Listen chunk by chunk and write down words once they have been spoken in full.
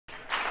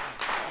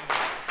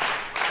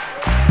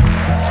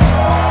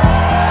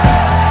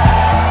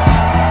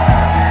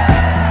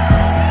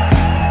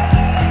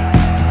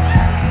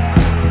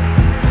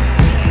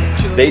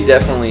they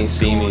definitely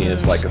see me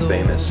as like a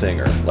famous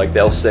singer. Like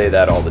they'll say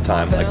that all the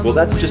time. Like, well,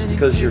 that's just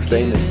because you're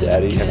famous,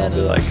 Daddy. And I'll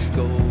be like,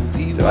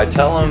 do I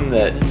tell them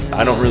that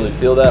I don't really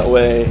feel that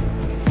way?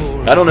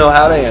 I don't know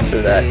how to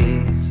answer that.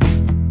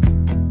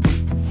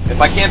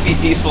 If I can't be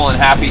peaceful and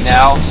happy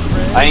now,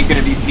 I ain't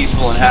gonna be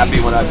peaceful and happy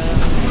when I,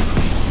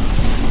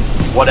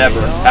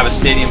 whatever, have a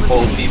stadium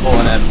full of people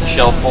and a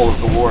shelf full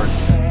of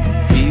awards.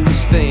 He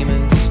was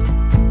famous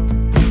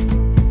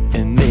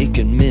and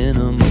making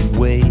minimum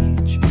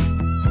wage.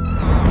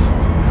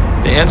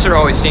 The answer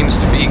always seems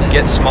to be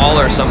get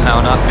smaller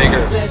somehow, not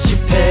bigger. Let you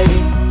pay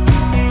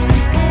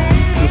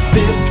for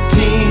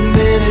 15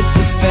 minutes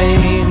of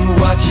fame.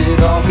 Watch it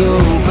all go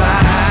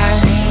by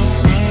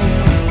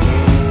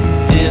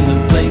in the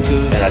blink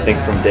of And I think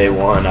from day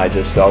one, I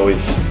just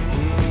always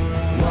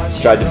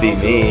tried to be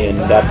me, and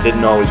that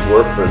didn't always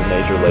work for the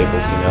major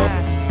labels, you know.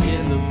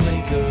 in the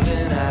blink of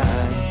an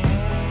eye.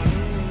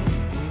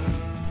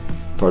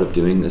 Part of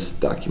doing this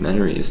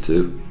documentary is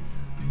to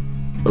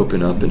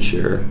open up and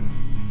share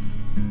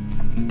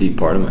a deep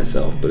part of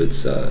myself, but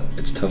it's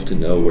tough to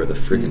know where the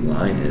freaking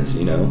line is,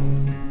 you know.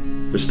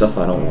 There's stuff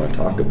I don't want to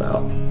talk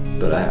about,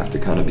 but I have to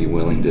kind of be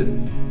willing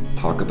to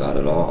talk about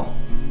it all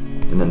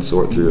and then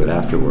sort through it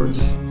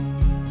afterwards.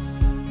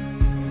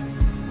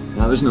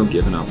 Now there's no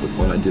giving up with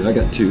what I do. I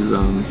got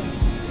 2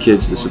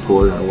 kids to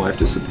support and a wife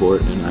to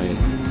support, and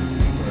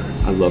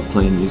I love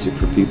playing music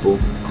for people,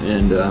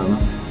 and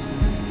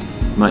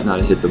might not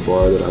have hit the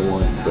bar that I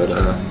want, but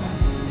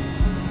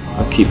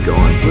I'll keep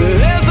going.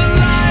 There's a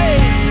light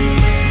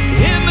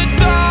in the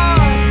dark.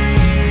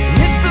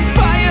 It's the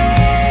fire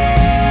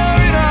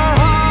in our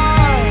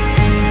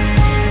hearts.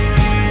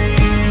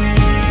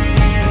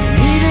 And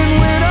even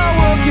when our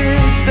work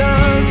is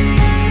done,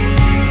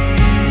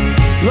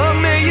 long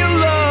may your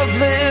love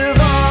live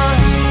on.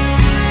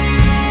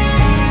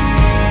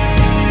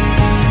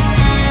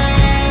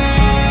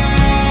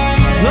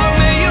 Long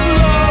may your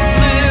love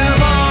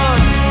live on.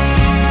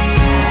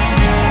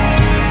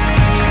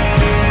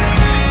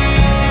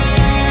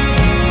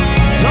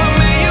 Long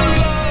may your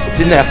love. It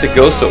didn't have to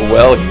go so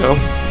well, you know?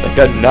 Like,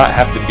 I did not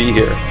have to be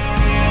here.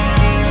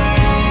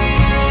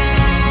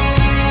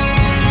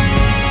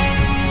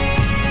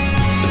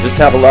 I just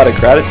have a lot of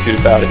gratitude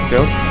about it, you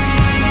know?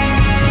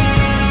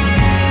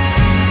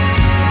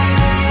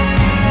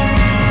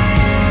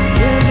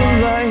 There's a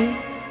light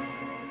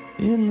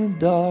in the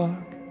dark.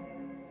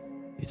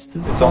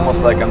 It's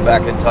almost like I'm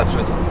back in touch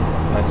with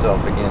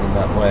myself again in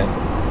that way.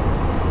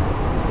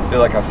 I feel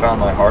like I found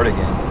my heart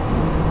again.